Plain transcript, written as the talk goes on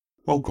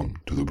Welcome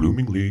to the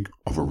Blooming League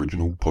of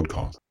Original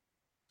Podcasts.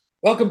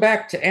 Welcome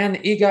back to And the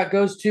EGOT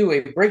Goes To,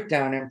 a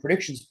breakdown and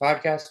predictions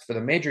podcast for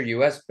the major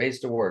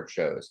US-based award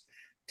shows.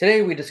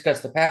 Today we discuss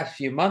the past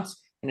few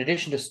months in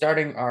addition to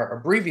starting our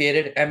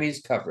abbreviated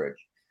Emmys coverage.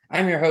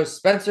 I'm your host,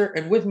 Spencer,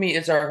 and with me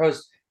is our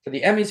host for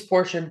the Emmys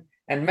portion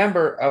and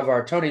member of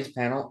our Tony's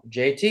panel,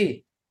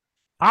 JT.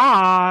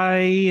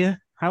 Hi.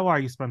 How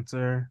are you,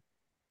 Spencer?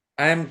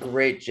 I'm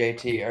great,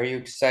 JT. Are you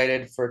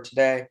excited for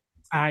today?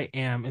 I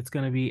am. It's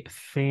going to be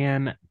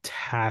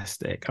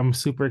fantastic. I'm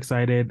super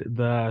excited.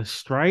 The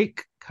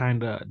strike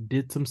kind of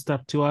did some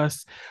stuff to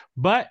us,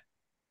 but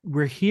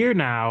we're here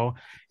now.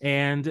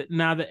 And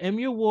now the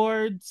Emmy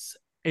Awards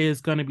is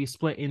going to be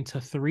split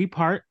into three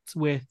parts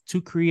with two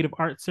creative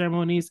art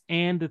ceremonies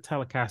and the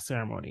telecast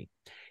ceremony.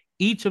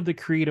 Each of the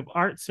creative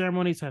art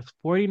ceremonies has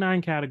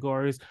 49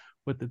 categories,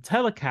 with the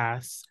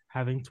telecasts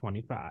having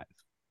 25.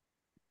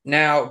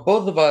 Now,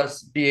 both of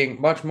us being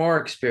much more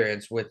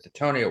experienced with the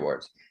Tony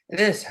Awards,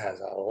 this has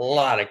a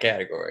lot of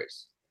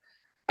categories.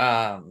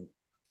 Um,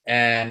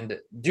 and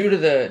due to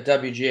the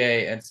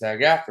WGA and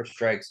SAG-AFTRA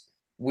strikes,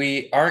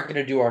 we aren't going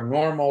to do our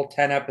normal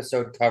 10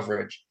 episode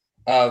coverage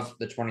of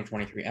the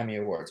 2023 Emmy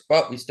Awards,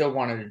 but we still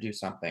wanted to do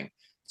something.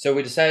 So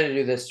we decided to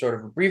do this sort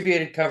of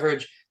abbreviated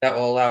coverage that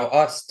will allow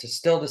us to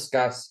still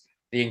discuss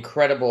the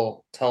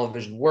incredible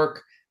television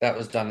work that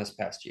was done this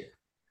past year.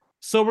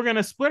 So we're going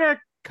to split our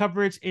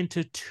coverage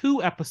into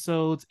two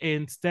episodes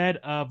instead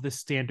of the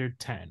standard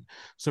 10.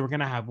 So we're going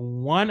to have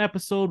one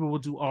episode where we'll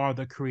do all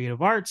the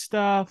creative art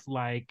stuff,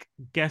 like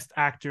guest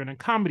actor in a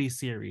comedy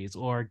series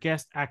or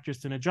guest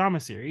actress in a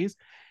drama series.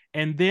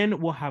 And then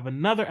we'll have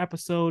another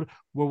episode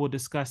where we'll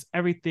discuss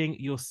everything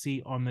you'll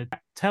see on the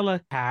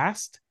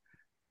telecast,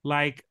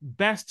 like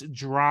best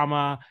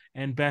drama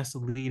and best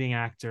leading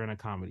actor in a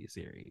comedy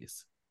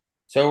series.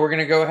 So we're going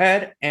to go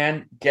ahead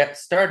and get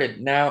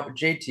started. Now,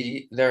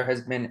 JT, there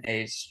has been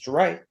a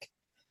strike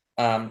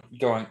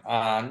going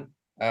on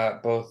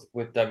both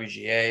with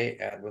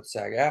WGA and with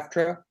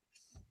SAG-AFTRA.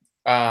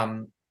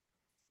 The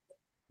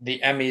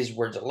Emmys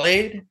were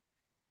delayed,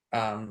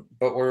 but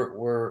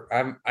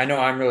I know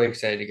I'm really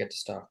excited to get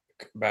to talk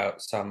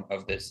about some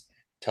of this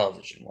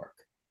television work.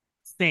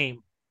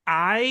 Same.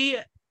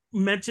 I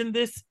mentioned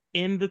this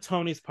in the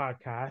Tony's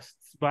podcasts,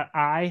 but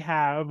I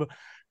have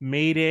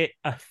made it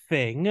a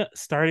thing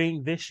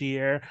starting this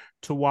year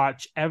to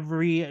watch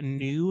every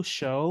new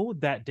show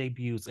that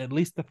debuts, at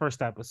least the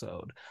first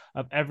episode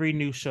of every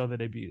new show that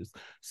debuts.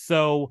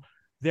 So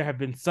there have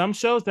been some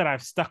shows that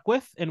I've stuck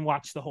with and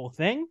watched the whole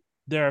thing.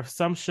 There are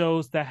some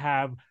shows that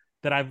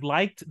I've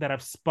liked that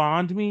have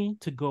spawned me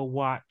to go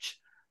watch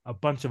a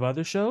bunch of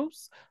other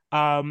shows.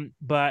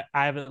 But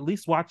I've at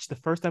least watched the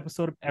first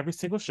episode of every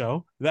single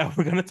show that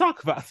we're going to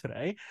talk about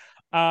today.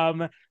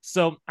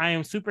 So I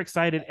am super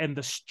excited. And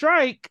the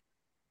strike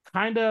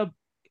kind of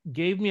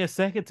gave me a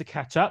second to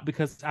catch up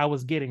because I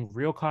was getting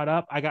real caught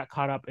up. I got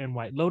caught up in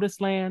White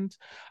Lotus Land.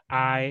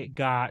 I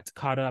got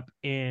caught up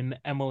in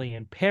Emily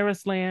in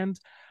Paris Land.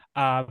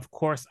 Of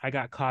course, I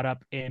got caught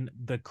up in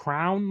The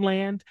Crown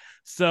Land.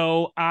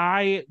 So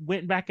I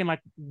went back and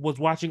like was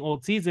watching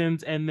old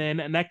seasons, and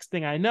then next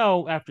thing I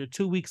know, after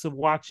 2 weeks of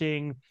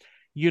watching,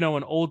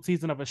 an old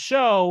season of a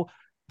show,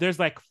 there's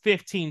like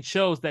 15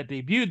 shows that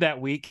debuted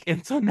that week,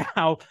 and so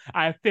now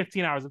I have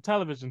 15 hours of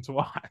television to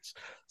watch.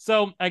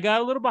 So I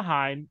got a little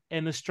behind,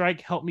 and the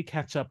strike helped me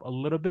catch up a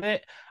little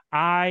bit.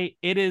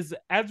 It is,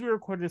 as we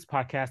record this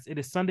podcast, it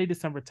is Sunday,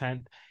 December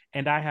 10th,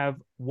 and I have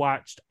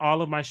watched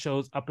all of my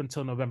shows up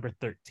until November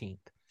 13th.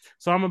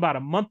 So I'm about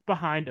a month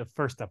behind of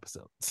first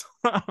episodes.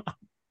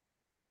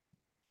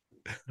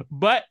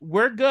 But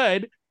we're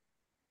good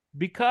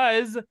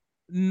because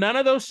none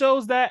of those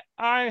shows that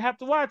I have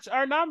to watch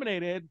are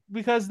nominated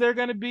because they're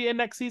going to be in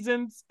next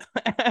season's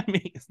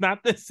Emmys,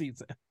 not this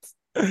season.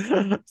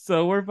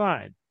 So we're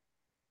fine.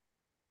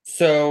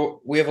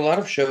 So we have a lot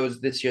of shows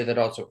this year that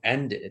also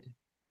ended.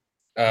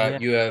 Yeah.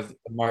 You have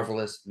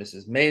Marvelous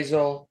Mrs.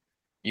 Maisel,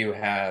 you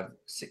have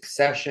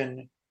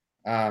Succession,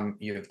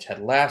 you have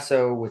Ted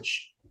Lasso,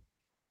 which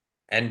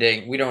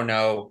ending, we don't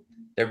know.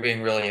 They're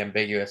being really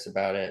ambiguous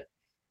about it.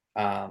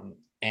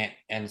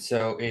 And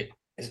so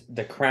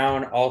The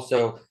Crown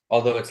also,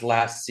 although its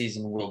last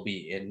season will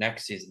be in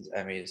next season's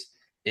Emmys,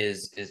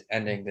 is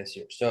ending this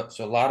year. So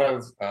a lot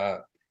of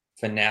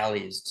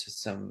finales to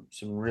some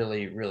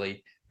really,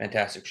 really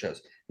fantastic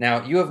shows.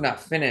 Now, you have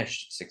not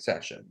finished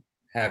Succession,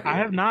 have I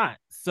you? have not.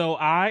 So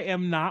I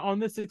am not on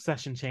the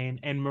Succession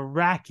chain, and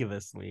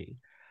miraculously,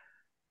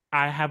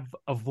 I have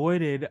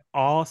avoided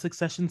all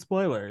Succession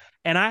spoilers,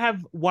 and I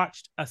have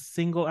watched a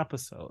single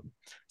episode.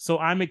 So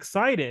I'm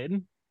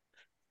excited.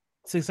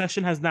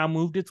 Succession has now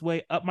moved its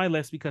way up my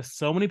list because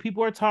so many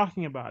people are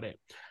talking about it.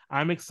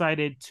 I'm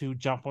excited to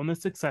jump on the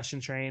Succession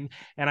train,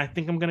 and I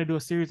think I'm going to do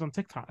a series on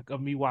TikTok of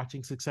me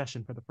watching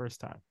Succession for the first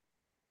time.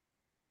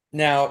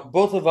 Now,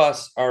 both of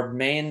us are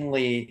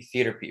mainly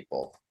theater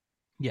people.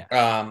 Yes.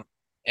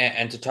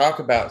 And to talk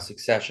about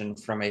Succession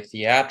from a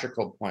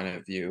theatrical point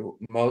of view,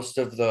 most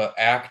of the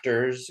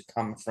actors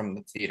come from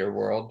the theater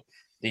world.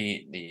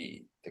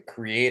 The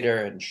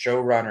creator and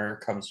showrunner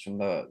comes from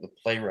the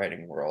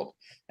playwriting world,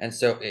 and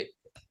so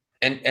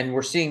and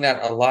we're seeing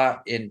that a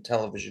lot in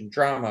television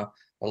drama.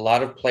 A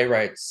lot of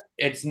playwrights,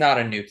 it's not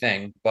a new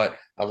thing, but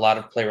a lot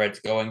of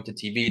playwrights going to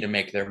TV to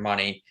make their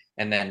money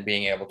and then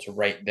being able to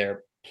write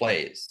their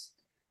plays,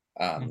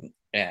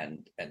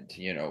 and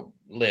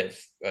live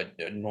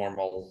a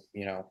normal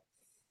Yeah,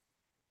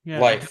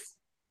 life.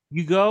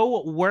 you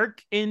go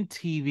work in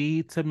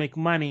TV to make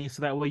money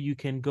so that way you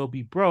can go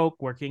be broke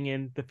working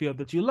in the field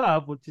that you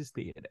love, which is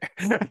theater.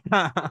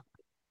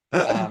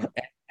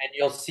 And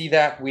you'll see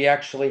that we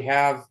actually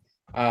have,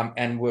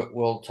 and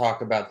we'll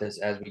talk about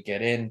this as we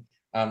get in.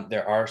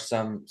 There are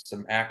some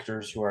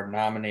actors who are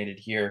nominated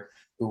here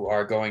who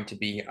are going to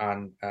be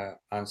on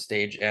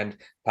stage and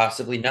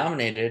possibly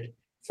nominated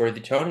for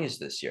the Tonys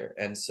this year,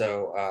 and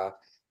so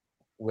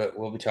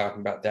we'll be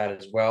talking about that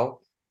as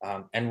well.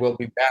 And we'll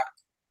be back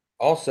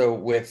also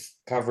with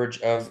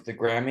coverage of the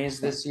Grammys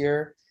this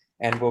year,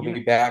 and we'll Yeah.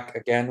 be back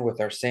again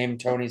with our same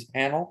Tonys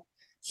panel.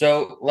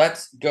 So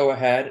let's go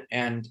ahead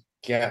and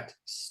get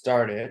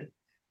started.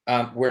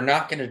 We're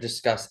not going to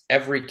discuss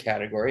every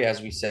category.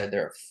 As we said,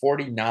 there are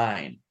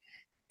 49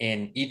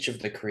 in each of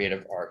the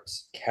creative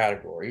arts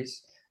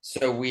categories.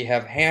 So we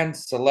have hand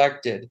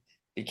selected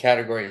the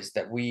categories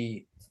that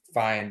we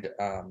find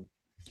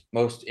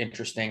most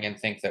interesting and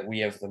think that we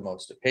have the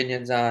most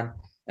opinions on,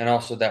 and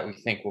also that we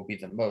think will be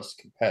the most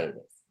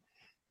competitive.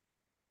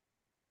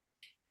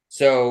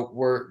 So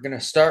we're going to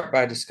start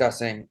by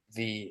discussing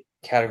the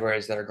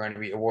categories that are going to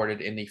be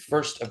awarded in the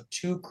first of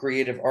two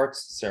creative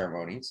arts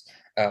ceremonies,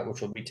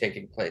 which will be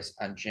taking place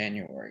on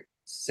January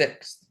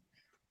 6th.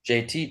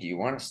 JT, do you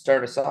want to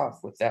start us off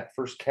with that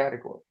first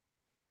category?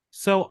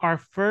 So our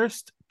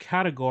first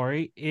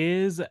category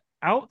is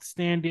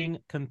outstanding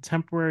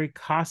contemporary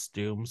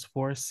costumes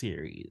for a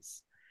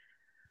series.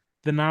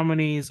 The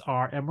nominees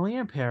are Emily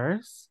in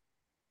Paris,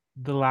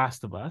 The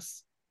Last of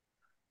Us,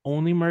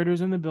 Only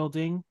Murders in the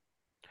Building,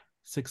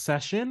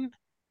 Succession,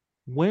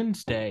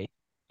 Wednesday,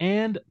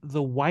 and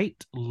The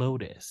White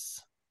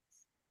Lotus.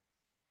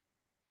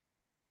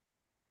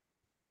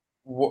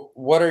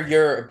 What are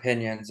your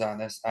opinions on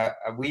this?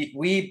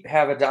 We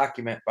have a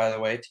document, by the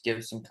way, to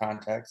give some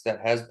context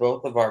that has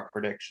both of our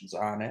predictions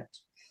on it.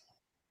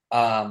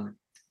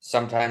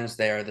 Sometimes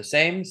they are the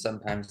same,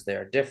 sometimes they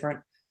are different.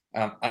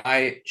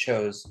 I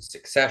chose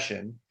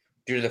Succession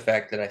due to the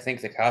fact that I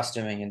think the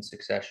costuming in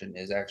Succession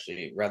is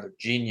actually rather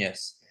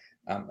genius,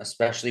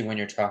 especially when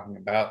you're talking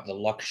about the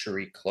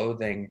luxury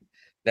clothing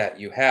that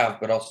you have,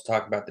 but also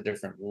talk about the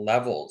different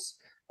levels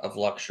of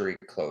luxury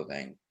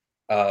clothing,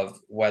 of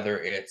whether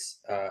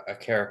it's a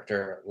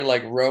character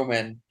like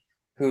Roman,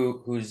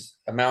 whose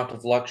amount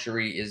of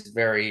luxury is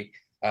very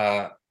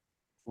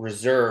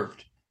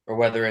reserved, or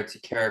whether it's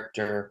a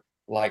character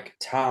like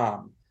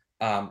Tom,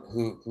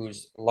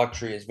 whose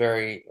luxury is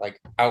very like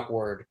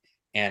outward,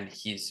 and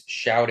he's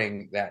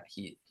shouting that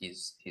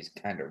he's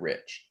kind of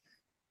rich.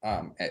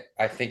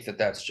 I think that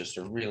that's just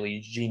a really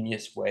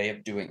genius way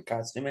of doing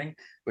costuming,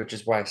 which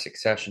is why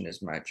Succession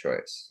is my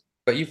choice.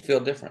 But you feel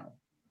differently.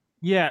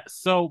 Yeah,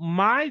 so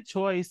my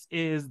choice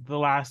is The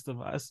Last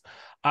of Us.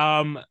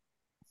 Um,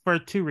 for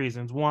two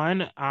reasons.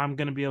 One, I'm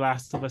gonna be a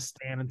Last of Us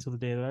stan until the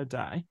day that I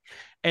die.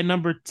 And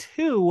number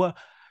two,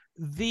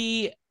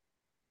 the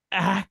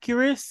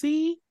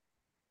accuracy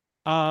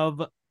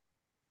of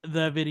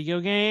the video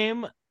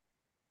game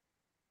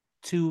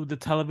to the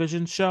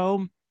television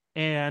show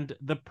and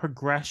the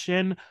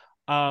progression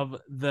of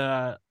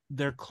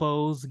their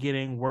clothes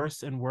getting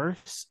worse and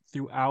worse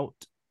throughout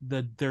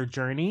their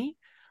journey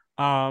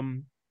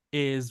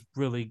is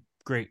really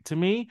great to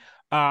me.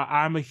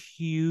 I'm a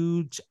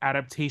huge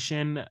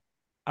adaptation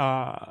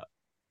uh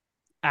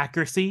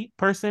accuracy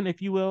person,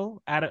 if you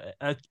will, at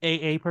a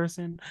AA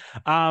person.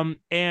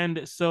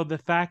 And so the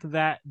fact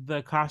that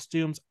the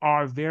costumes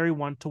are very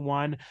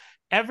one-to-one,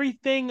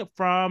 everything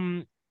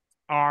from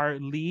our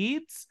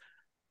leads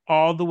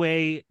all the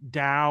way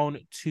down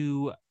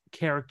to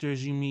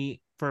characters you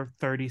meet for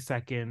 30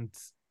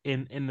 seconds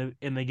in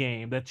the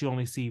game that you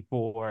only see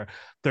for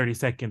 30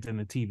 seconds in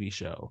the TV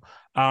show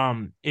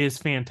is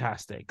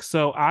fantastic.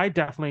 So I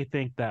definitely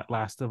think that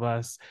Last of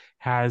Us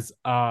has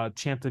a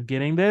chance of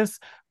getting this,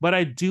 but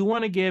I do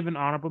want to give an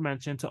honorable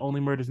mention to Only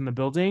Murders in the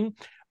Building.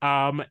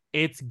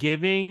 It's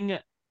giving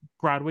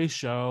Broadway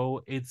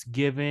show, it's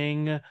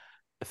giving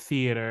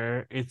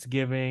theater, it's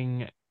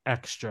giving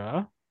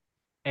extra,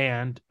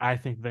 and I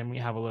think then we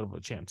have a little bit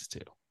of chance too.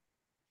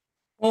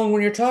 Well,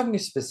 when you're talking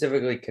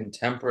specifically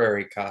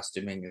contemporary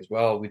costuming as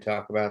well, we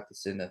talk about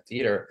this in the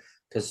theater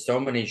because so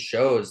many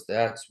shows,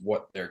 that's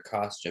what their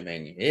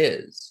costuming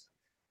is.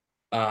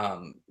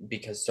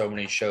 Because so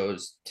many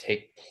shows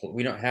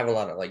we don't have a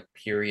lot of like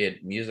period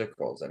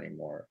musicals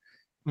anymore.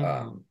 Mhm.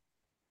 Um,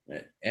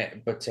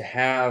 but to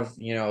have,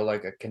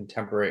 like a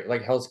contemporary,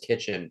 like Hell's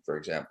Kitchen, for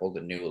example,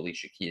 the new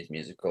Alicia Keys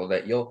musical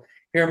that you'll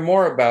hear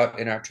more about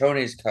in our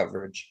Tony's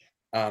coverage,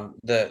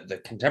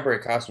 the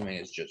contemporary costuming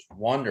is just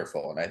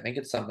wonderful, and I think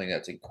it's something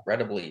that's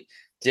incredibly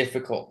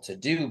difficult to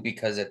do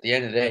because at the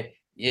end of the day,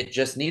 it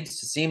just needs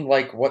to seem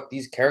like what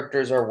these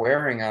characters are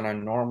wearing on a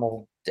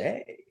normal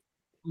day.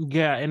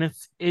 Yeah, and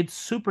it's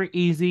super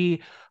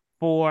easy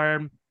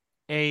for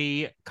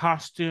a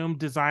costume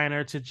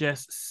designer to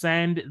just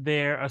send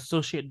their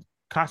associate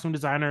costume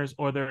designers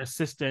or their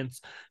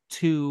assistants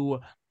to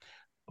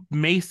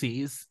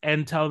Macy's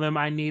and tell them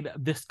I need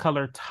this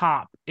color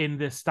top in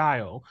this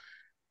style.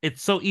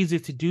 It's so easy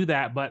to do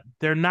that, but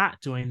they're not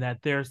doing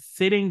that. They're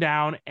sitting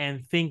down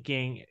and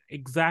thinking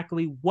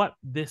exactly what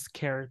this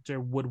character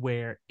would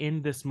wear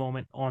in this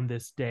moment, on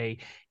this day,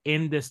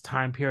 in this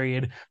time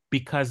period,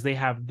 because they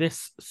have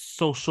this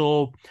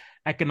social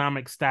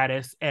economic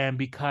status and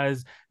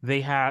because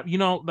they have,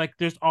 like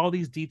there's all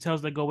these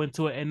details that go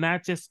into it. And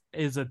that just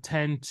is a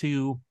tend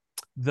to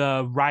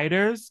the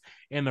writers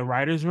in the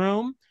writers'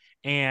 room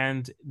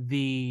and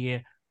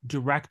the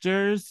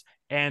directors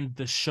and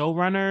the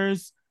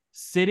showrunners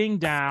sitting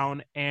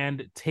down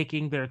and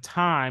taking their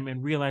time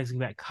and realizing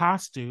that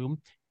costume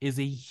is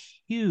a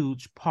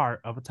huge part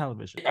of a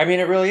television. I mean,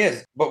 it really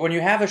is. But when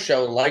you have a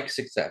show like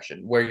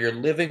Succession, where you're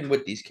living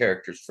with these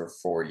characters for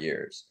 4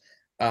 years,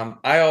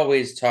 I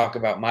always talk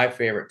about my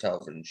favorite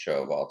television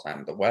show of all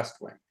time, The West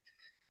Wing,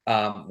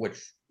 which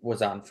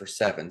was on for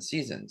 7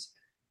 seasons.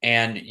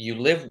 And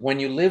when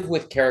you live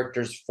with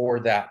characters for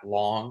that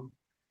long,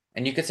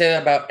 and you could say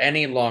that about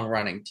any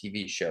long-running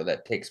TV show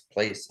that takes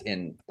place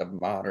in the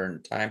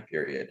modern time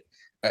period,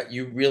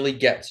 you really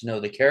get to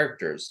know the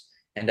characters.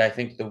 And I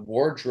think the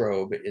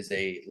wardrobe is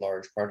a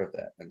large part of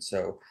that. And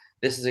so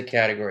this is a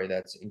category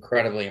that's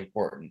incredibly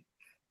important,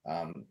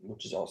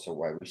 which is also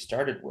why we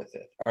started with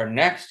it. Our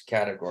next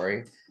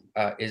category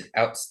is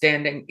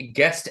Outstanding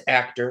Guest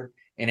Actor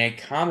in a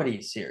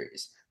Comedy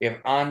Series. We have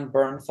An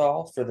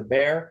Bernthal for The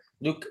Bear,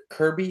 Luke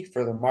Kirby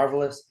for The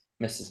Marvelous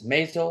Mrs.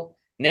 Maisel,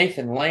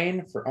 Nathan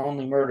Lane for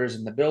Only Murders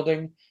in the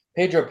Building,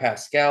 Pedro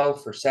Pascal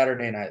for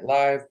Saturday Night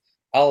Live,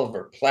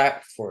 Oliver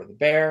Platt for The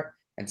Bear,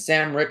 and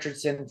Sam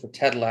Richardson for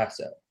Ted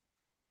Lasso.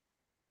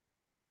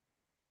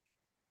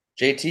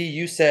 JT,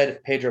 you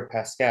said Pedro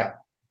Pascal.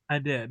 I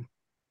did.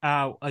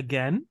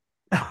 Again,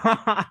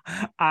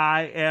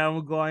 I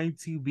am going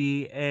to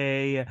be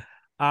a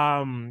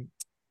um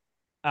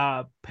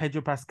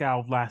Pedro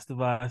Pascal Last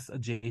of Us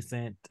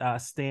adjacent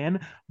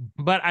stan,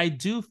 but I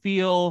do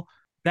feel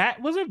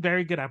that was a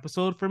very good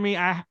episode for me.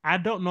 I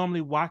don't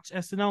normally watch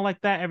SNL like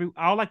that.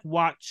 I'll like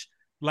watch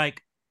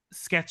like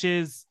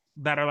sketches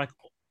that are like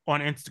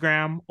on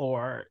Instagram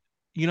or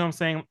what I'm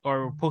saying,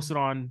 or posted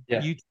on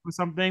YouTube or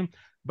something.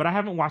 But I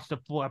haven't watched a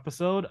full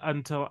episode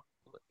until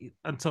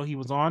he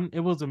was on. It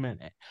was a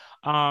minute.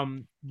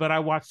 But I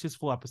watched his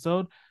full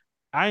episode.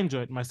 I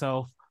enjoyed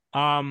myself.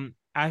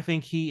 I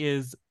think he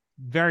is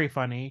very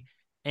funny,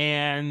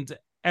 and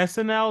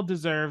SNL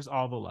deserves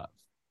all the love.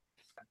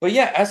 But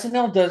yeah,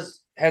 SNL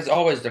has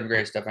always done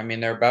great stuff. I mean,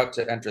 they're about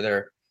to enter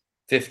their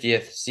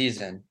 50th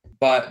season.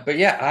 But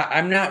yeah,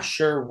 I'm not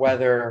sure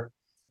whether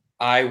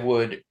I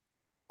would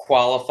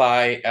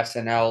qualify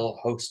SNL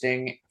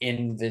hosting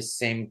in this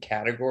same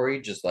category,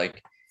 just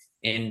like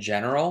in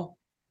general.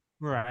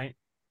 Right.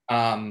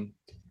 My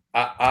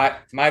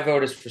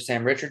vote is for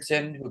Sam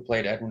Richardson, who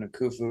played Edwin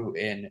Akufu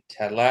in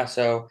Ted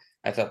Lasso.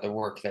 I thought the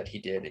work that he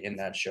did in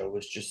that show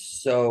was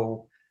just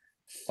so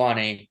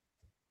funny,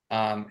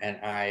 and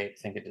I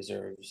think it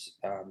deserves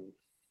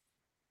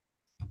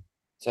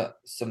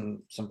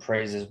some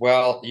praise as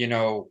well.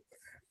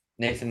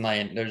 Nathan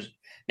Lane.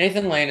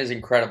 Nathan Lane is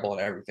incredible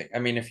at everything. I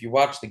mean, if you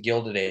watch The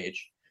Gilded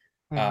Age,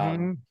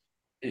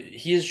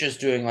 he is just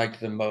doing like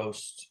the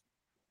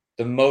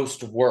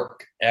most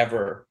work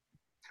ever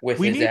with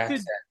his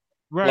accent.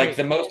 Like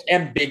the most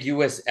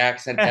ambiguous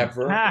accent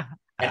ever.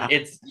 And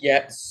it's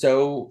yet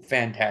so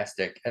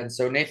fantastic. And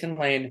so Nathan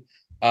Lane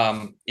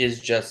is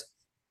just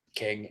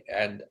king,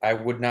 and I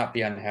would not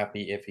be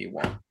unhappy if he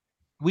won.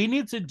 We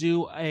need to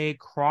do a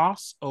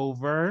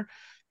crossover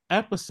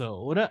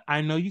episode.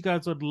 I know you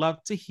guys would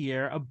love to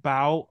hear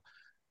about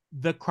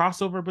the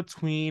crossover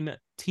between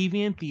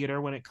TV and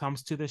theater when it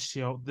comes to the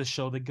show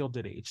The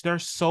Gilded Age.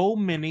 There's so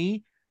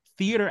many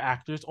theater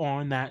actors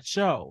on that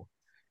show.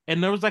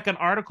 And there was like an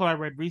article I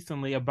read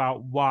recently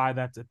about why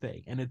that's a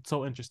thing. And it's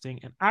so interesting.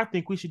 And I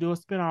think we should do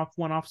a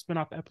one-off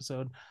spin-off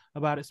episode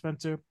about it,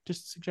 Spencer.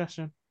 Just a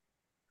suggestion.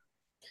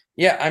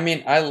 Yeah, I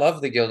mean, I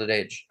love The Gilded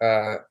Age.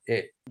 But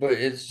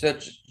it's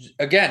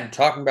again,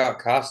 talking about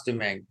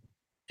costuming,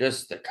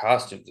 just the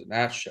costumes in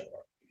that show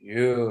are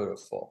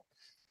beautiful.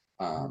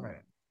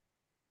 Right.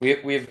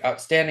 We have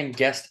Outstanding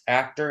Guest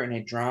Actor in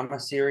a Drama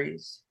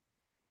Series.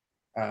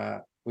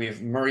 We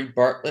have Murray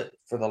Bartlett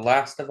for The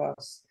Last of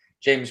Us,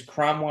 James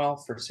Cromwell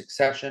for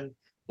Succession,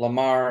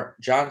 Lamar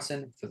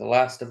Johnson for The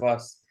Last of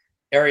Us,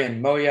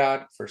 Arian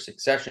Moayed for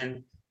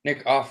Succession,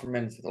 Nick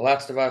Offerman for The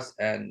Last of Us,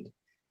 and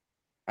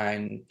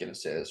I'm going to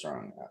say this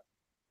wrong,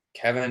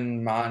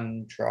 Kevin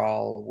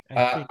Montreal.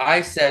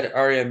 I said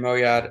Arian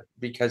Moayed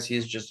because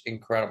he's just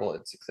incredible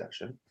at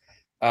Succession.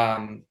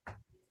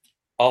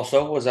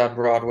 Also was on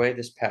Broadway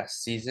this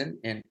past season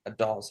in A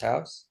Doll's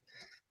House.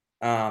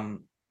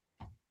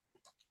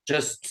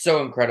 Just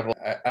so incredible.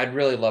 I'd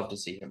really love to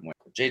see him win.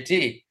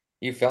 JT,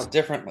 You felt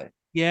differently.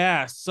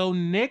 Yeah. So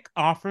Nick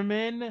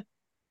Offerman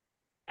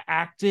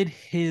acted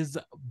his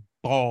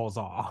balls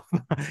off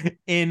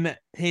in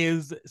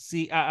his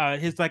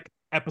like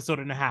episode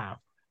and a half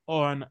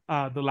on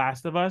The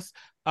Last of Us.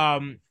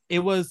 It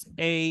was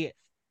a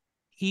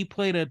he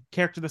played a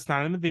character that's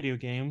not in the video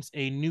games,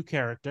 a new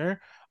character.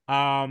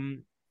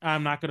 I'm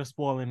not going to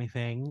spoil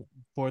anything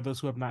for those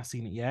who have not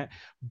seen it yet,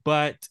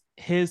 but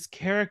his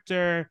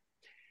character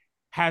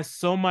has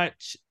so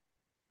much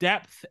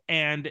depth,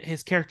 and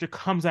his character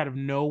comes out of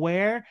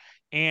nowhere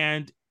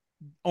and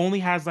only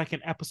has like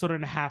an episode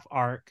and a half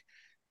arc,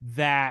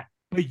 that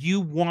but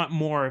you want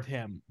more of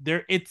him.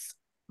 It's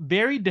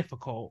very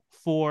difficult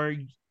for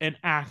an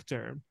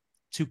actor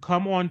to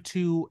come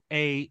onto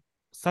a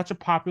such a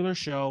popular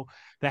show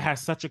that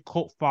has such a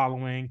cult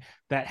following,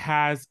 that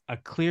has a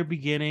clear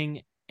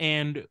beginning,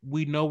 and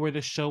we know where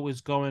the show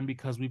is going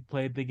because we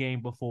played the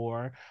game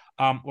before,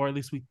 or at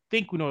least we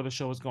think we know where the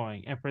show is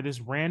going. And for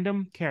this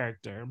random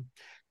character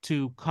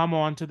to come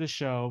on to the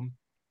show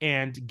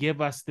and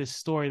give us this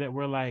story that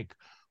we're like,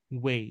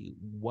 wait,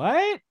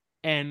 what?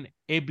 And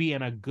it be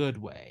in a good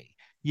way,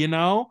 you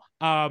know?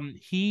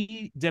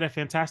 He did a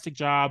fantastic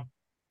job,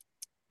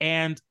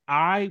 and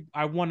I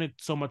wanted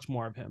so much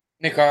more of him.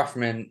 Nick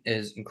Offerman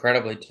is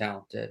incredibly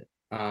talented,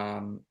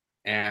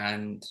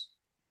 and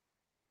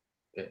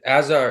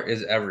as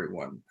is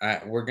everyone.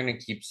 We're gonna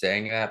keep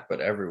saying that, but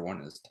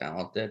everyone is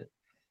talented.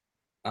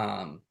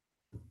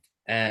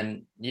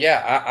 And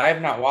yeah, I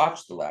have not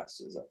watched The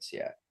Last of Us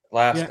yet.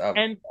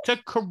 And to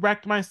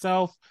correct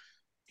myself,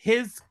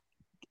 his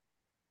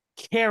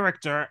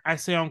character, I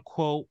say on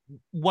quote,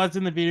 was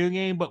in the video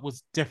game, but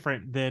was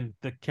different than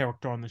the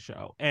character on the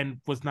show,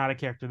 and was not a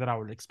character that I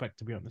would expect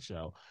to be on the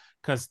show.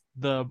 Because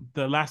the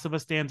Last of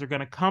Us stands are going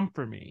to come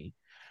for me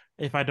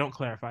if I don't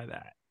clarify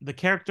that. The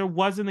character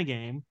was in the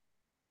game,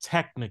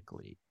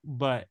 technically,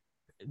 but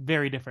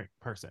very different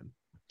person.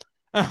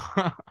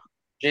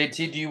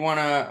 JT, do you want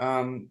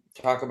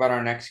to talk about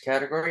our next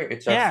category?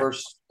 It's our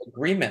first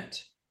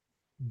agreement.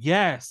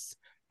 Yes.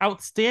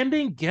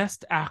 Outstanding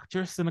guest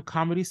actress in a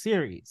comedy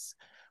series.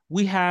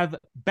 We have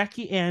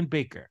Becky Ann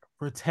Baker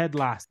for Ted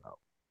Lasso,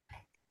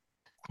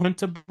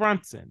 Quinta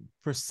Brunson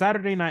for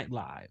Saturday Night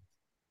Live,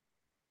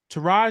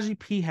 Taraji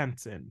P.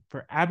 Henson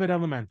for Abbott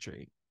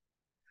Elementary,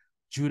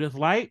 Judith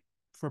Light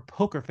for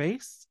Poker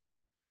Face,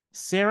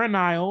 Sarah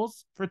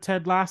Niles for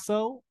Ted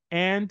Lasso,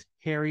 and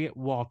Harriet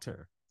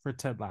Walter for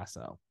Ted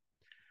Lasso.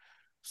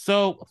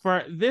 So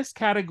for this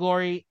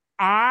category,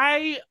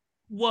 I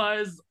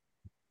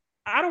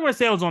don't want to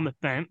say I was on the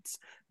fence.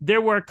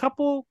 There were a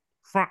couple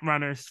front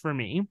runners for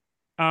me.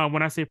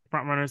 When I say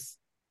front runners,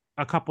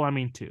 a couple, I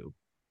mean two.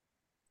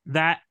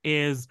 That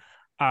is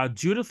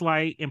Judith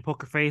Light in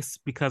Poker Face,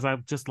 because I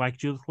just like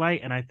Judith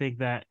Light and I think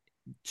that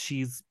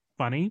she's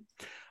funny.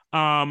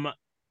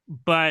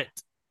 But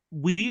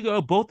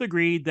we both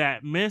agreed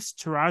that Miss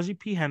Taraji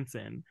P.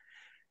 Henson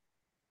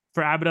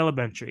for Abbott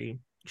Elementary,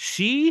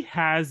 she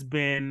has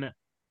been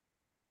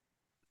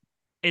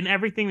in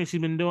everything that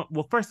she's been doing.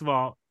 Well, first of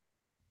all,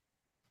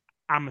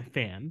 I'm a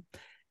fan,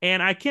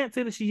 and I can't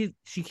say that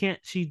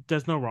she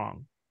does no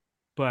wrong,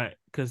 but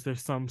because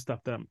there's some stuff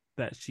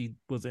that she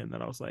was in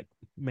that I was like,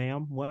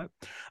 ma'am, what?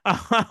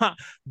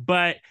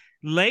 But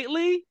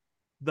lately,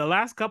 the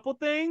last couple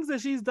things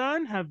that she's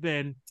done have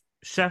been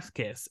chef's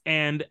kiss,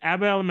 and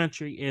Abbott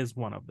Elementary is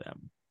one of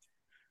them.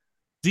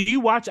 Do you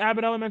watch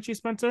Abbott Elementary,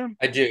 Spencer?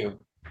 I do.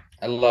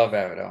 I love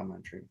Abbott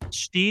Elementary.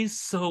 She's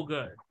so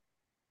good.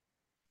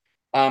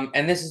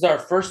 And this is our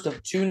first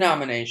of two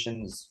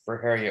nominations for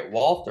Harriet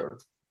Walter,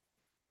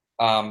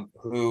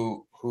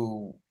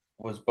 who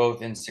was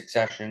both in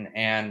Succession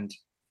and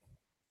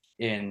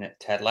in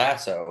Ted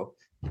Lasso,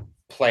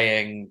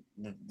 playing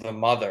the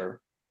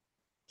mother.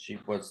 She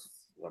was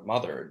the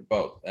mother in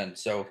both, and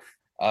so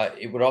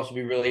it would also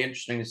be really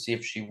interesting to see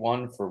if she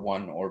won for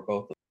one or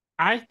both.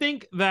 I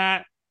think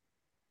that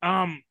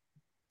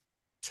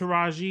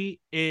Taraji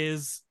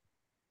is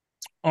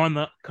on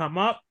the come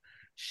up.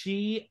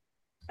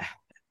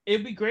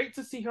 It'd be great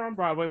to see her on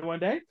Broadway one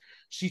day.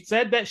 She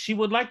said that she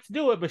would like to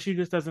do it, but she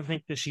just doesn't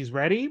think that she's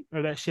ready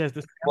or that she has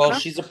this. Well,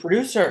 she's a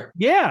producer.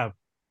 Yeah.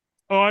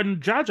 On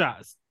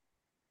Jaja's.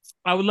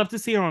 I would love to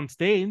see her on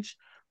stage.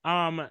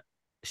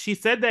 She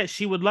said that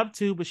she would love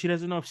to, but she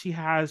doesn't know if she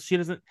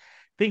doesn't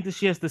think that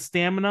she has the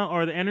stamina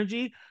or the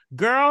energy.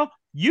 Girl,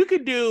 you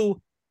could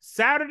do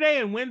Saturday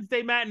and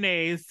Wednesday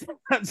matinees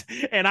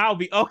and I'll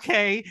be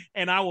okay,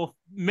 and I will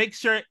make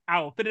sure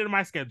I will fit it in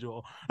my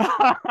schedule.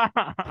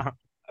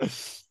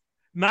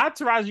 Not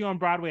Taraji on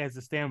Broadway as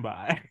a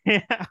standby.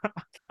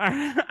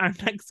 Our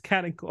next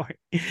category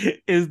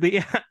is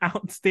the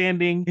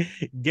outstanding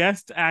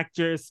guest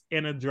actress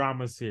in a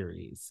drama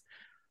series.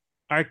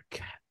 Our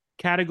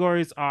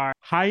categories are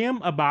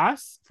Hayam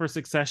Abbas for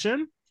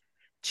Succession,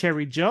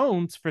 Cherry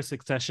Jones for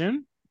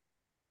Succession,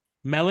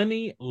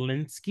 Melanie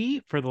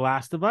Linsky for The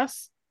Last of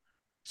Us,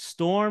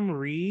 Storm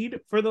Reed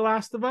for The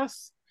Last of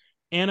Us,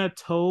 Anna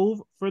Tove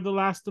for The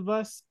Last of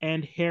Us,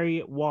 and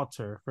Harriet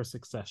Walter for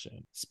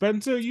Succession.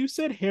 Spencer, you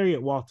said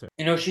Harriet Walter.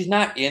 She's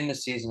not in the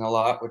season a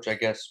lot, which I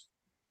guess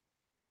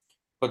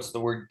puts the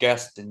word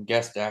guest and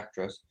guest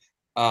actress.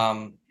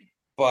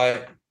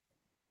 But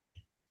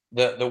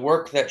the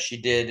work that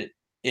she did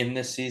in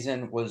this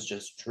season was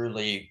just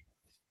truly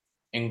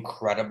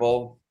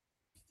incredible.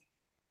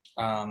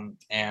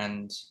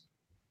 And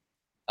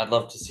I'd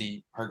love to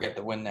see her get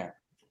the win there.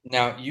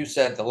 Now, you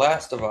said The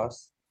Last of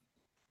Us.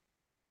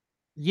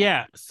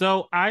 Yeah,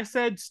 so I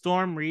said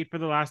Storm Reed for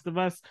The Last of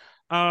Us.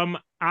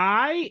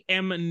 I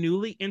am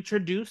newly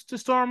introduced to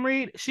Storm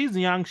Reed. She's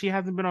young. She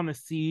hasn't been on the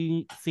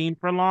scene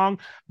for long,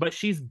 but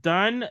she's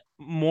done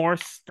more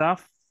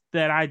stuff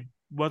that I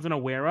wasn't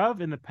aware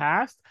of in the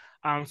past.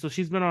 So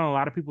she's been on a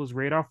lot of people's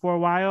radar for a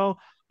while.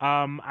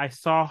 I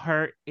saw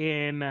her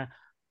in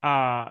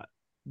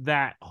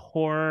that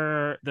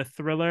horror, the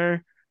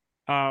thriller,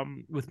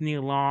 with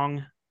Nia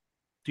Long.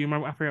 Do you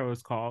remember? I forget what it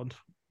was called.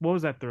 What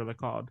was that thriller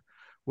called?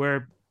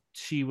 Where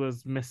she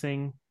was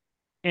missing.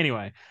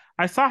 Anyway,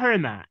 I saw her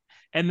in that.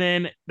 And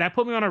then that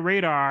put me on a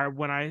radar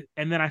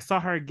and then I saw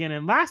her again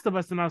in Last of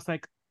Us, and I was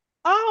like,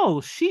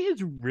 oh, she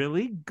is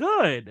really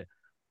good.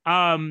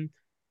 And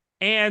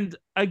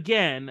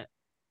again,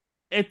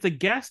 it's a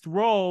guest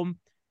role,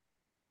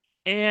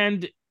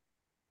 and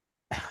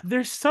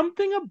there's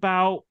something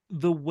about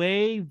the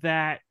way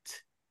that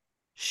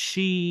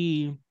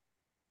she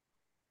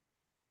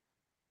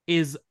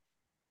is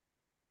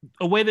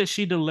a way that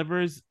she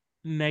delivers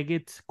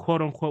negative,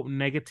 quote unquote,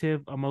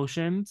 negative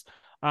emotions,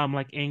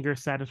 like anger,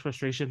 sadness,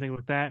 frustration, things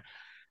like that.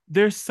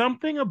 There's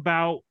something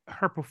about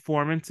her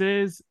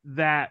performances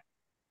that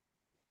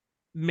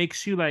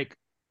makes you like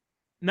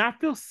not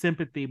feel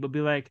sympathy, but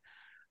be like,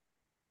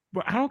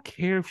 but I don't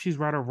care if she's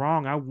right or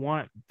wrong. I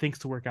want things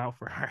to work out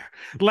for her.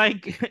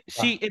 Like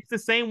it's the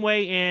same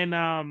way in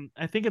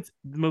I think it's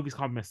the movie's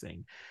called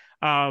Missing.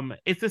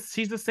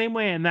 She's the same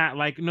way in that.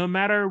 Like no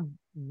matter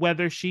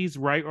whether she's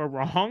right or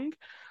wrong,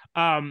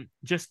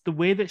 just the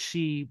way that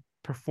she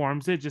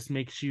performs it just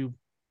makes you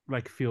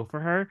like feel for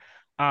her.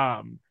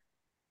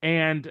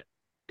 And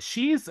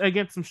she's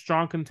against some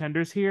strong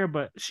contenders here,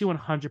 but she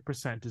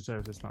 100%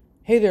 deserves this one.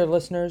 Hey there,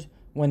 listeners.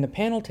 When the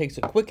panel takes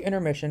a quick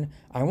intermission,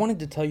 I wanted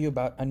to tell you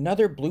about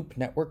another Bloop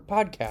Network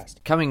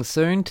podcast. Coming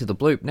soon to the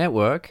Bloop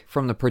Network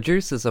from the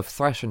producers of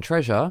Thrash and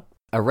Treasure,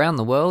 Around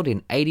the World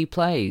in 80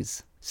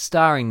 Plays,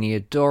 starring the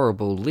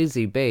adorable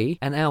Lizzie B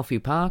and Alfie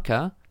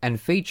Parker, and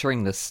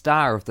featuring the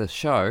star of the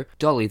show,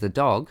 Dolly the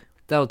dog.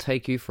 They'll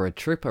take you for a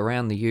trip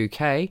around the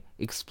UK,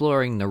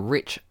 exploring the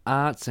rich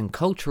arts and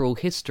cultural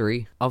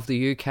history of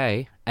the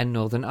UK and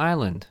Northern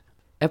Ireland.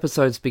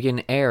 Episodes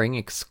begin airing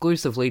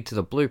exclusively to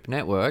the Bloop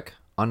Network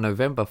on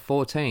November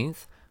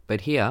 14th,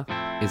 but here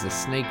is a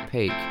sneak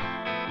peek.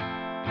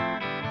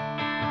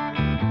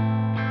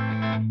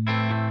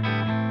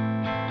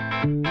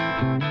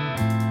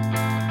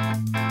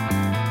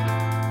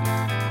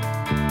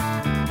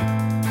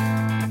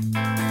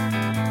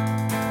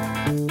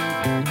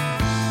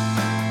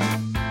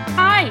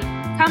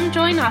 Come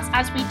join us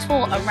as we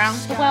tour around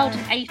the world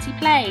in 80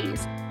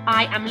 plays.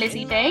 I am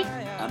Lizzie B.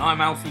 And I'm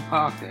Alfie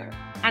Parker.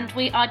 And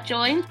we are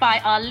joined by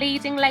our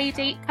leading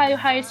lady,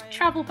 co-host,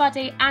 travel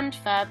buddy and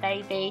fur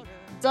baby,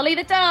 Dolly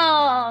the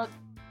dog.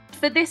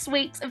 For this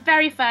week's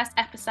very first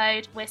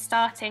episode, we're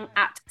starting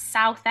at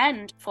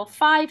Southend for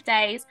 5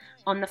 days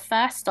on the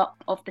first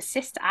stop of the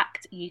Sister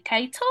Act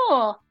UK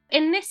tour.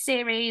 In this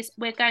series,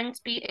 we're going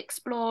to be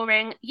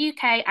exploring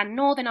UK and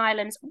Northern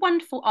Ireland's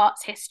wonderful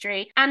arts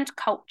history and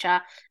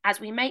culture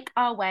as we make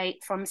our way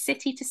from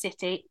city to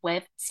city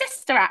with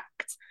Sister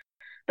Act.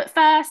 But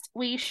first,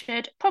 we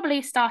should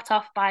probably start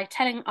off by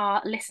telling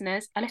our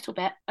listeners a little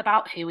bit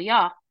about who we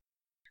are.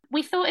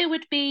 We thought it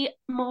would be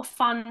more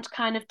fun to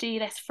kind of do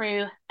this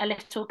through a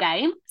little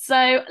game.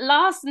 So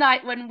last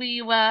night when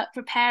we were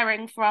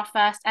preparing for our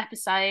first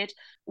episode,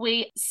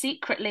 we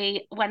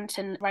secretly went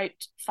and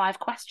wrote 5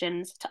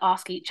 questions to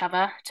ask each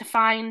other to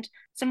find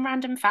some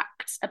random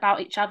facts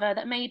about each other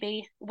that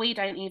maybe we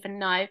don't even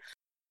know.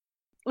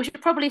 We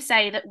should probably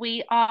say that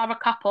we are a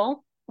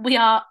couple. We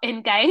are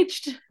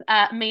engaged,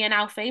 me and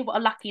Alfie. What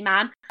a lucky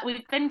man.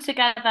 We've been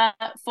together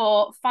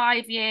for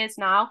 5 years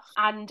now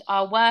and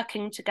are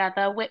working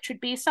together, which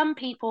would be some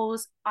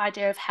people's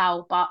idea of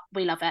hell, but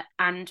we love it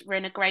and we're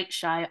in a great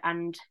show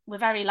and we're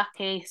very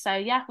lucky. So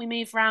yeah, we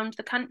move around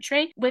the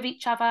country with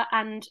each other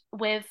and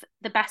with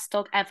the best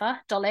dog ever,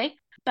 Dolly.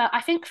 But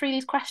I think through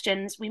these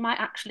questions, we might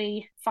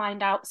actually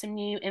find out some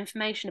new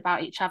information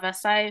about each other.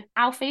 So,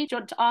 Alfie, do you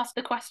want to ask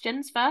the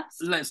questions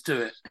first? Let's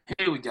do it.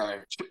 Here we go.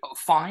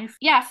 5?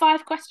 Yeah,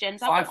 5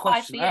 questions. 5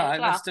 questions. For you All right, as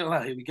well. let's do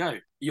it. Here we go.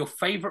 Your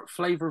favourite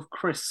flavour of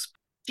crisp?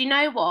 Do you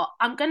know what?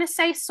 I'm going to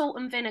say salt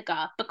and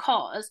vinegar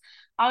because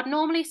I would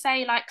normally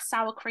say like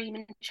sour cream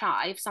and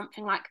chive,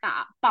 something like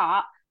that.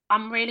 But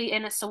I'm really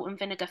in a salt and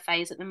vinegar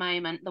phase at the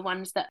moment. The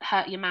ones that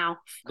hurt your mouth.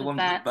 The ones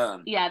that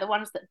burn. Yeah, the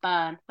ones that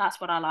burn. That's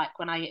what I like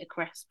when I eat a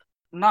crisp.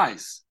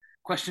 Nice.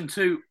 Question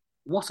 2.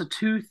 What are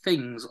 2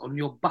 things on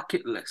your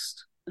bucket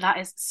list? That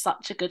is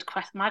such a good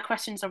question. My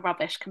questions are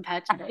rubbish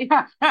compared to you.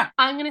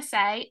 I'm going to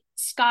say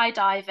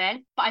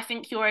skydiving, but I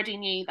think you already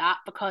knew that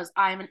because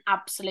I'm an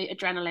absolute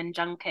adrenaline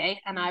junkie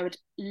and I would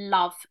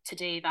love to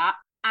do that.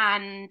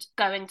 And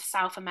going to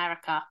South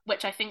America,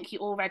 which I think you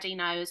already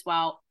know as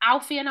well.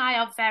 Alfie and I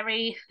are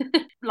very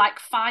like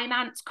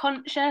finance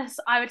conscious,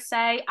 I would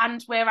say,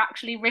 and we're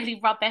actually really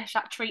rubbish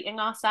at treating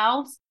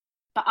ourselves.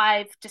 But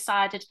I've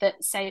decided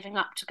that saving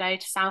up to go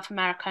to South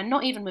America,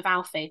 not even with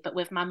Alfie, but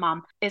with my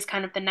mum, is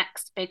kind of the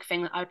next big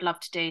thing that I would love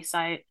to do.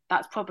 So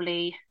that's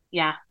probably,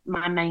 yeah,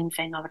 my main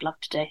thing I would love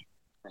to do.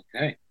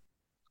 Okay.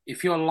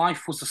 If your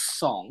life was a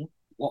song,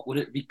 what would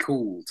it be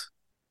called?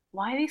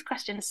 Why are these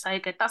questions so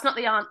good? That's not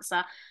the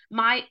answer.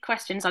 My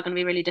questions are going to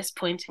be really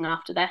disappointing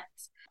after this.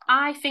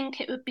 I think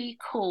it would be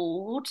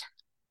called,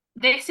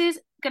 this is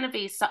going to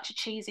be such a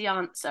cheesy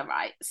answer,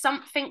 right?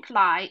 Something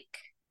like,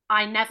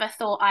 I never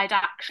thought I'd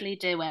actually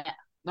do it.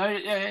 No,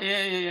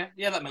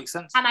 yeah, that makes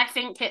sense. And I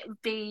think it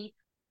would be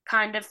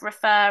kind of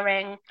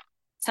referring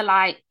to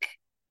like,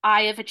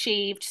 I have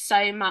achieved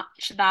so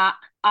much that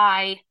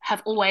I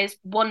have always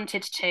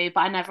wanted to,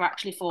 but I never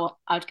actually thought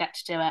I would get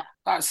to do it.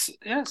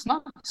 It's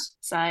nice.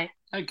 So,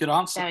 A good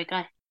answer. there we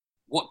go.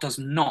 What does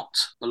not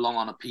belong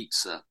on a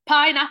pizza?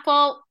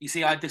 Pineapple. You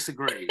see, I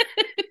disagree.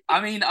 I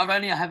mean,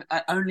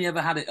 I only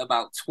ever had it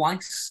about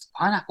twice.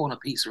 Pineapple on a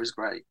pizza is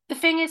great. The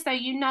thing is, though,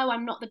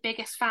 I'm not the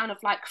biggest fan of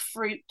like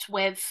fruit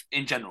with.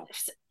 In general.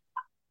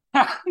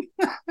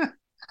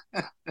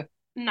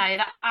 No,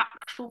 that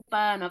actual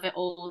burn of it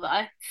all,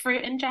 though.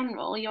 Fruit in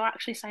general, you're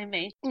actually so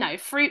mean. No,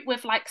 fruit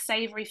with like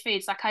savoury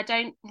foods. Like, I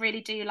don't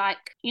really do like,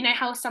 you know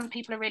how some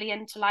people are really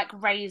into like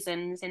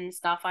raisins and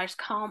stuff? I just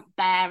can't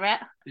bear it.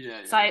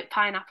 Yeah. So,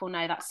 pineapple,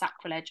 no, that's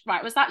sacrilege.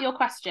 Right, was that your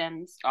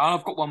questions?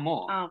 I've got one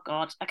more. Oh,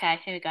 God. Okay,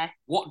 here we go.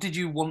 What did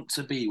you want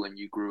to be when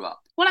you grew up?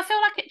 Well, I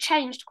feel like it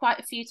changed quite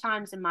a few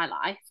times in my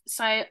life.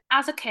 So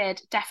as a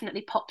kid,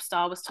 definitely pop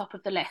star was top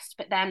of the list.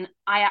 But then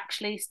I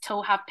actually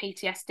still have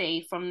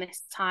PTSD from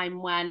this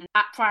time when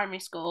at primary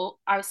school,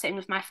 I was sitting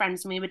with my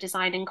friends and we were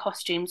designing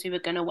costumes we were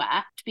going to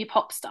wear to be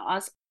pop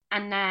stars.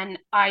 And then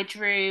I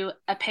drew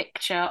a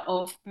picture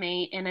of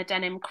me in a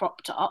denim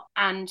crop top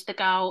and the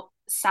girl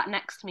sat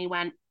next to me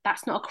went,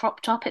 that's not a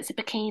crop top, it's a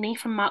bikini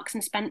from Marks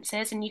and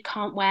Spencer's and you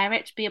can't wear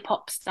it to be a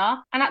pop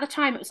star. And at the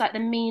time it was like the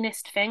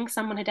meanest thing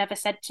someone had ever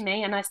said to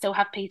me, and I still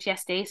have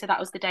PTSD, so that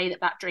was the day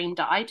that dream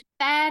died.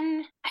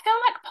 Then I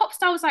felt like pop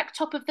star was like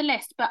top of the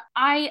list, but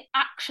I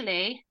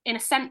actually, in a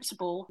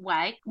sensible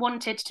way,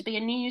 wanted to be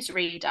a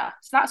newsreader.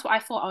 So that's what I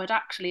thought I would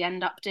actually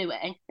end up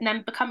doing. And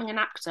then becoming an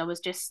actor was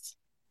just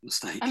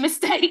a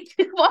mistake.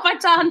 What have I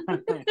done?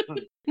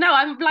 No,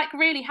 I'm like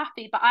really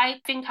happy, but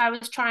I think I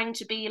was trying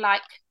to be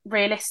like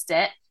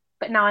realistic,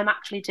 but now I'm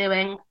actually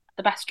doing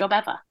the best job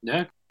ever.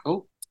 Yeah,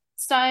 cool.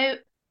 So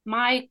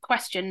my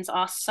questions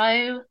are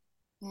so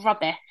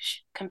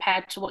rubbish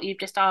compared to what you've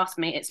just asked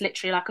me. It's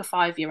literally like a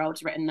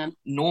 5-year-old's written them.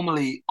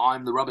 Normally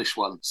I'm the rubbish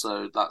one,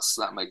 so that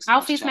makes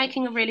Alfie's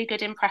making a really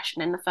good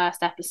impression in the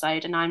first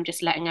episode and I'm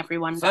just letting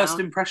everyone down. First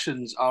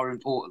impressions are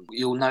important.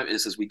 You'll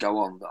notice as we go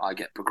on that I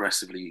get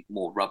progressively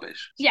more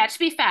rubbish. Yeah, to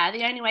be fair,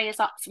 the only way is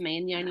up for me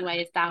and the only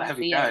way is down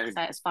for you,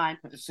 so it's fine.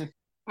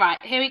 Right,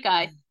 here we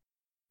go.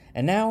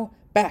 And now,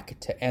 back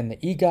to And the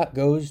EGOT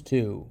Goes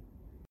To.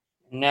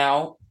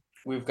 Now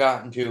we've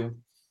gotten to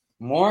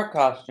more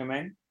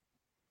costuming,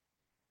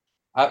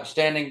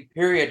 outstanding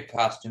period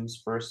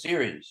costumes for a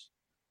series.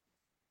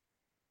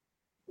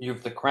 You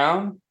have The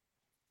Crown,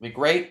 The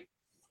Great,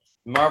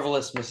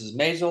 Marvelous Mrs.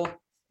 Maisel,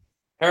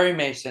 Perry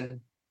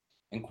Mason,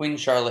 and Queen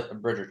Charlotte: A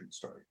Bridgerton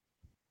Story.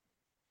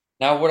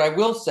 Now, what I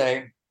will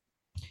say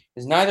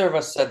is neither of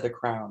us said The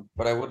Crown,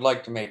 but I would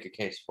like to make a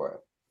case for it.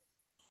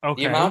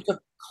 Okay. The amount of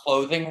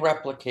clothing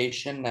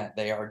replication that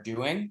they are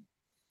doing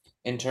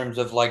in terms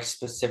of like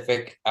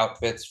specific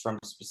outfits from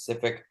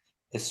specific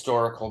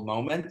historical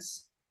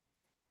moments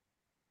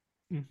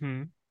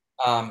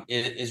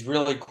it is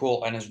really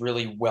cool and is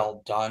really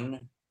well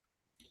done.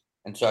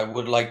 And so I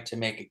would like to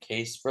make a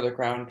case for The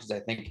Crown because I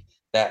think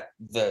that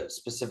the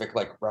specific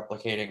like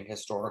replicating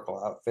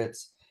historical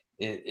outfits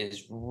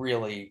is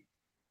really,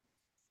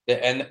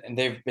 and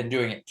they've been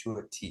doing it to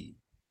a T.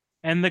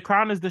 And The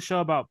Crown is the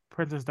show about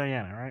Princess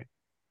Diana, right?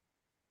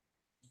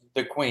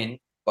 The Queen,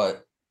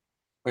 but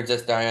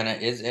Princess Diana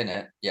is in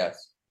it,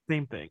 yes.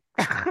 Same thing.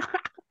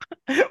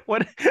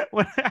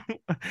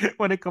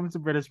 when it comes to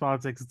British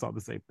politics, it's all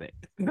the same thing.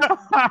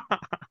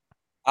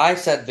 I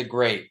said The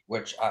Great,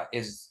 which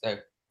is a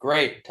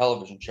great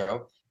television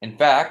show. In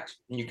fact,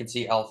 you can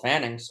see Elle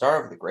Fanning,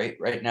 star of The Great,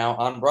 right now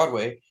on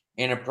Broadway,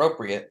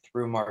 Inappropriate,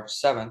 through March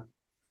 7th.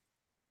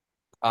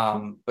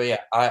 But yeah,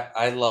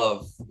 I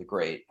love The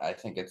Great. I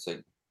think it's a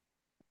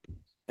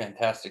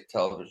fantastic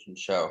television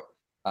show,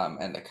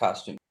 and the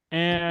costume.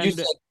 And you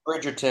said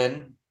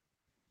Bridgerton.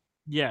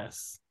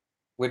 Yes.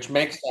 Which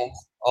makes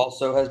sense.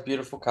 Also has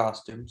beautiful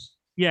costumes.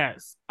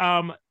 Yes.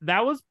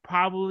 That was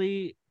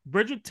probably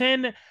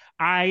Bridgerton.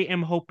 I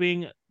am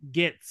hoping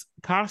gets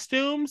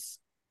costumes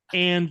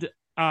and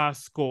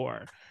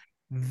score.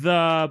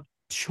 The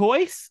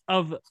choice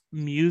of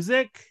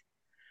music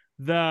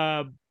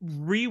the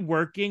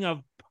reworking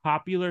of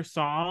popular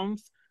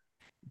songs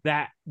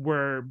that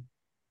were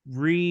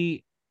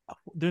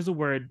there's a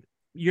word.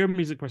 You're a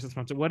music person,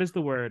 Spencer. What is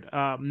the word?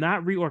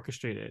 Not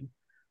reorchestrated.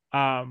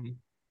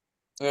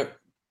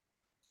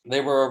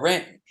 They were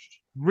arranged.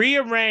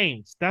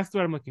 Rearranged. That's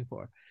what I'm looking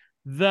for.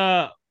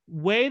 The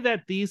way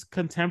that these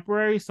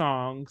contemporary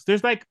songs,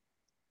 there's like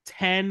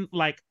 10,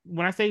 like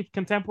when I say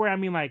contemporary, I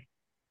mean like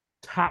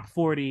top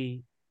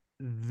 40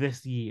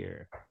 this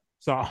year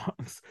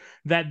songs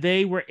that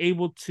they were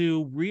able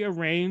to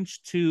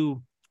rearrange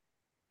to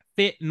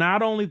fit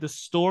not only the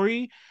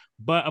story,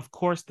 but of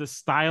course the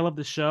style of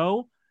the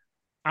show.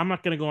 I'm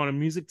not going to go on a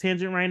music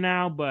tangent right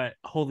now, but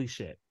holy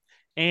shit.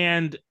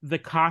 And the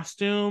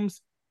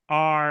costumes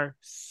are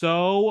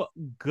so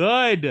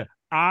good.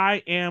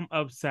 I am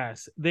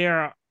obsessed.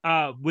 They're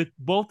with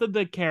both of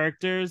the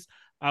characters,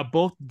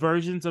 both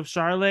versions of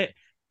Charlotte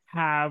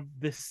have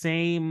the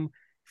same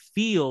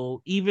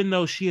feel, even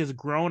though she has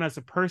grown as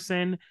a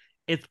person.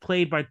 It's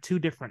played by two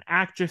different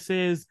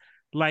actresses.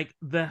 Like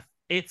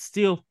it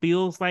still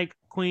feels like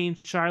Queen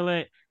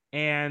Charlotte,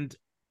 and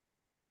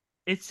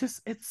it's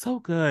so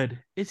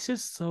good. It's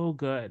just so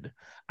good.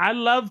 I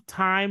love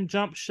time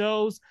jump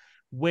shows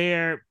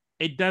where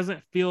it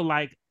doesn't feel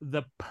like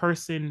the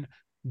person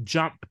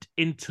jumped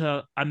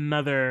into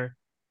another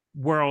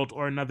world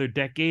or another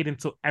decade, and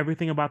so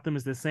everything about them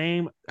is the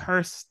same.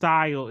 Her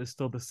style is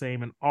still the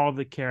same, and all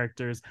the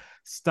characters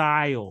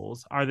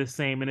styles are the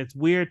same. And it's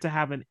weird to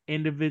have an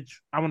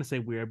individual, I want to say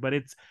weird, but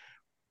it's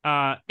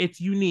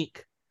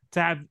unique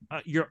to have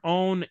your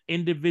own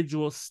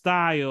individual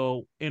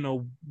style in a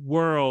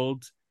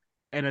world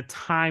and a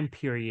time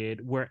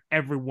period where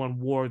everyone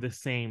wore the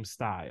same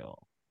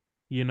style,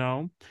 you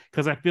know?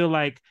 Because I feel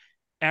like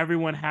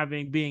everyone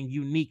being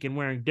unique and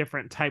wearing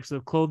different types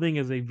of clothing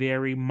is a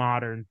very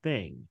modern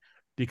thing.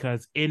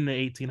 Because in the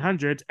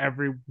 1800s,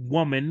 every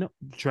woman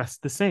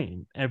dressed the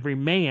same, every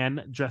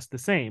man dressed the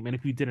same. And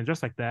if you didn't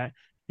dress like that,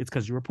 it's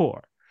because you were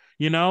poor,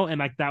 you know? And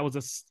like that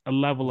was a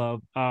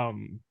level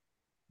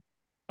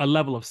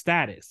of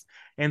status.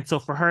 And so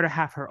for her to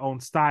have her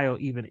own style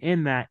even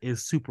in that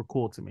is super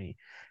cool to me.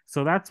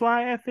 So that's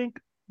why I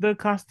think the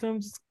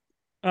costumes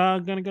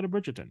gonna go to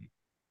Bridgerton.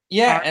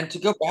 Yeah, and to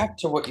go back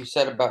to what you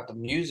said about the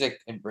music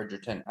in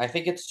Bridgerton, I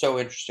think it's so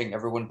interesting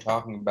everyone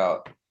talking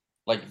about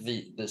like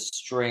the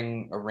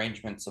string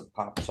arrangements of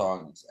pop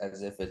songs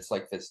as if it's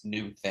like this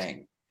new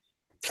thing.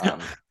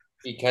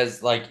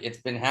 Because like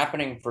it's been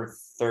happening for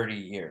 30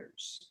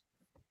 years.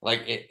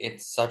 Like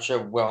it's such a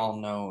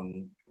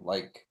well-known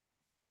like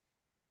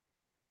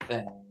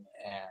thing.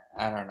 And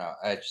I don't know.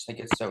 I just think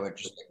it's so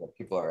interesting that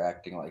people are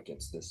acting like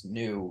it's this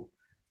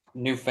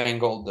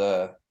newfangled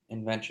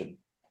invention.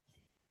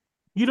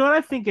 You know what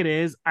I think it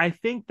is? I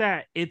think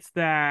that it's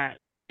the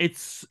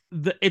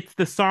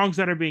songs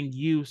that are being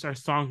used are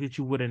songs that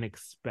you wouldn't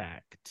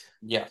expect.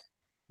 Yeah.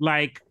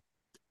 Like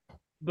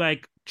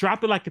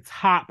Drop It Like It's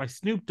Hot by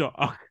Snoop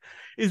Dogg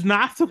is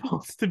not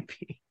supposed to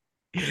be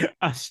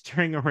a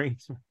string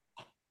arrangement.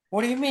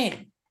 What do you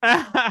mean?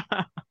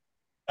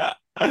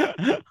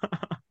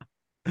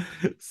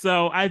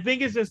 So I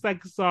think it's just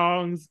like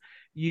songs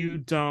you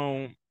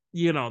don't,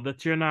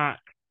 that you're not,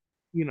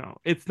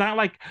 it's not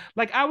like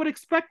I would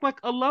expect like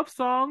a love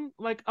song,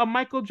 like a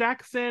Michael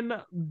Jackson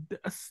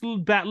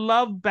that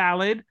love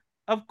ballad,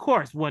 of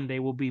course, one day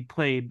will be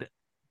played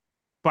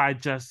by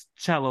just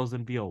cellos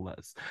and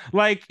violas.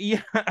 Like,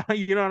 yeah,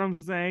 you know what I'm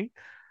saying?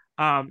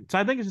 So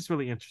I think it's just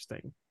really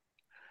interesting.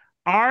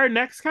 Our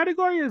next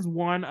category is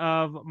one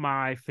of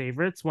my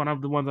favorites, one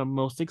of the ones I'm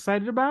most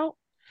excited about,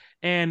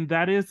 and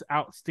that is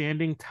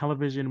Outstanding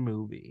Television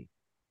Movie.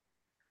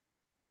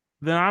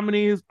 The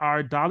nominees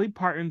are Dolly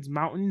Parton's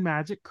Mountain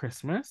Magic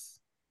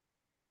Christmas,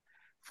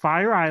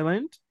 Fire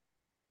Island,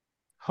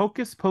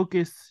 Hocus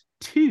Pocus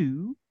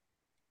 2,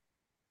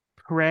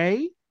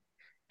 Prey,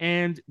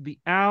 and the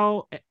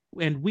Al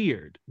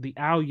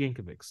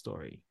Yankovic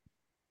story.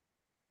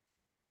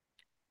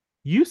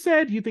 You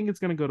said you think it's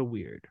going to go to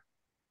Weird.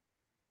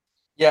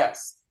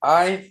 Yes,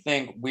 I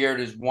think Weird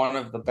is one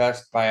of the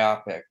best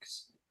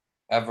biopics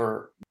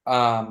ever.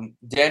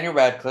 Daniel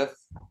Radcliffe,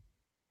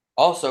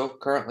 also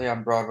currently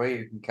on Broadway.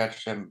 You can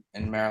catch him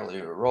in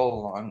Merrily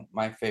Roll Along,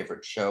 my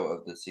favorite show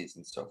of the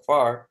season so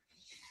far.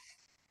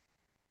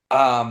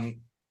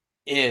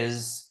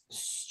 Is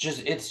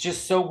just it's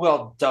just so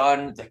well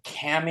done. The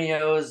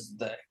cameos,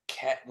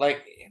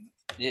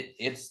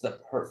 it's the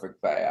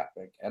perfect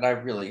biopic, and I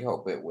really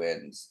hope it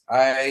wins.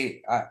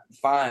 I'm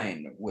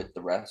fine with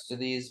the rest of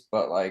these,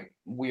 but like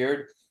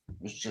Weird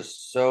was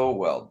just so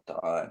well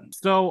done.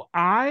 So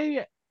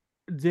I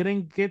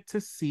didn't get to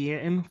see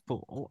it in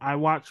full. I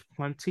watched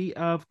plenty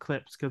of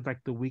clips because like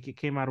the week it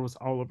came out, it was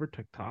all over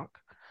TikTok.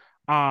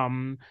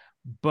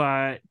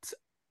 But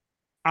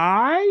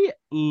I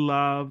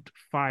loved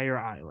Fire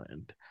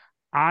Island.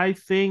 I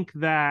think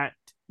that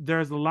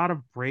there's a lot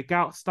of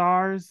breakout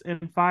stars in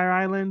Fire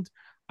Island.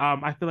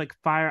 I feel like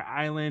Fire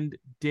Island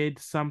did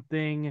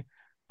something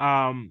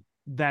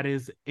that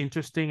is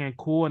interesting and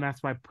cool, and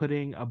that's by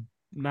putting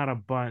not a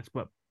bunch,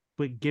 but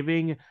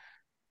giving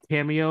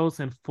cameos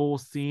and full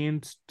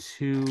scenes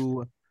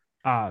to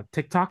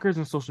TikTokers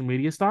and social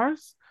media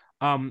stars,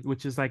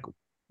 which is like,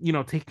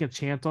 taking a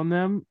chance on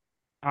them,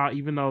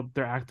 even though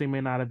their acting may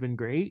not have been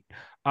great.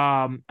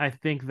 I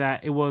think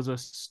that it was a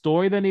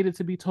story that needed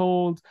to be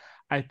told.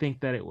 I think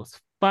that it was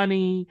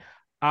funny.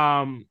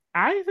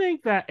 I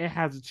think that it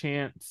has a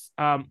chance,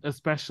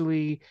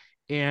 especially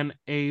in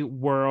a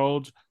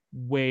world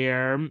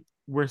where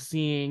we're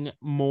seeing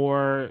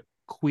more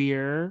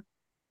queer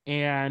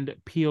and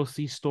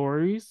POC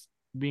stories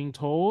being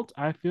told.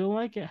 I feel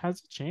like it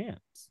has a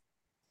chance.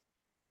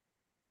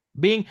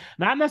 Being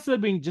not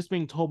necessarily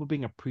being told, but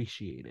being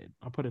appreciated.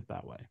 I'll put it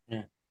that way.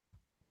 Yeah.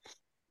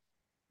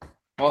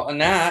 Well,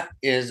 and that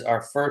is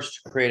our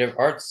first creative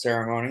arts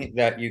ceremony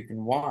that you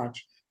can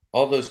watch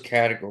all those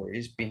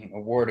categories being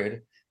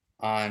awarded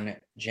on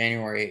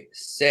January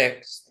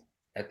 6th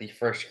at the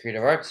first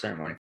creative arts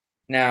ceremony.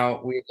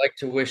 Now, we'd like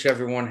to wish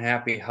everyone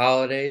happy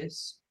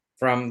holidays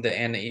from the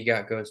And the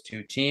EGOT Goes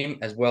To team,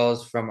 as well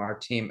as from our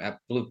team at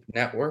Bloop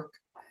Network.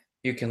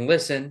 You can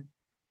listen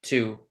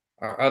to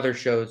our other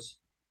shows,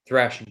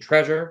 Thrash and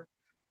Treasure,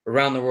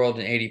 Around the World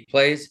in 80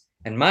 Plays,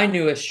 and my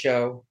newest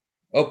show,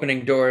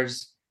 Opening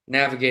Doors,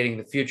 Navigating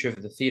the Future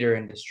of the Theater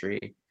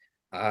Industry,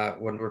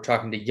 when we're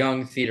talking to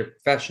young theater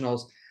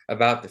professionals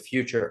about the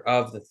future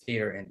of the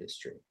theater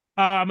industry.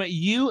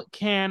 You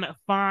can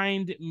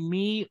find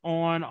me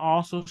on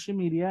all social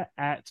media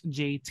at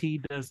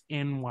JT Does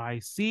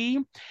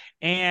NYC.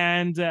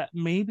 And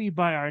maybe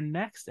by our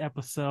next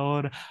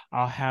episode,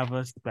 I'll have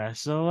a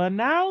special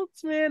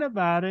announcement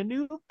about a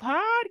new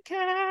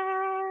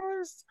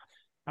podcast.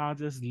 I'll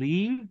just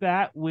leave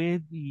that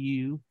with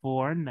you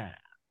for now.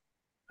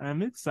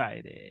 I'm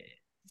excited.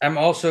 I'm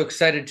also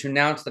excited to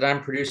announce that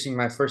I'm producing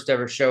my first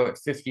ever show at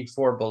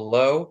 54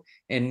 Below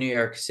in New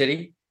York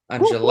City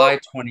on July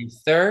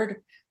 23rd.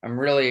 I'm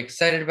really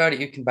excited about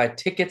it. You can buy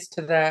tickets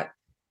to that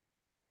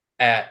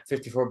at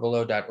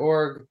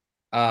 54below.org.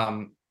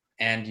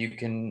 And you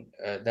can,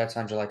 that's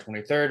on July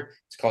 23rd.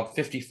 It's called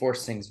 54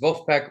 Sings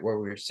Wolfpack, where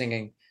we're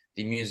singing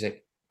the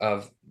music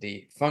of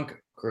the funk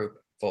group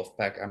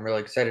Wolfpack. I'm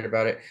really excited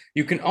about it.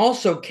 You can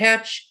also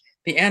catch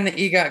the And the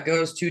EGOT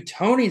Goes To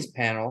Tony's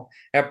panel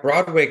at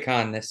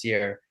BroadwayCon this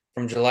year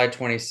from July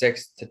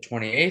 26th to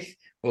 28th.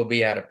 We'll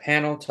be at a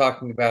panel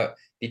talking about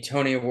the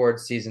Tony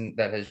Awards season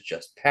that has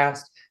just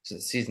passed, so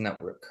the season that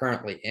we're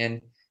currently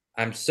in.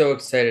 I'm so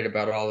excited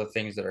about all the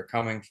things that are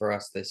coming for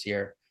us this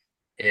year.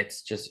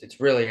 It's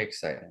really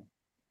exciting.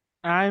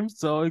 I'm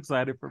so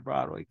excited for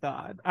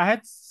BroadwayCon. I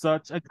had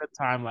such a good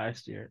time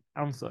last year.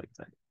 I'm so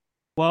excited.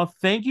 Well,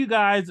 thank you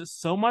guys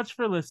so much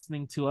for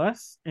listening to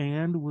us,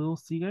 and we'll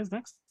see you guys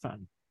next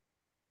time.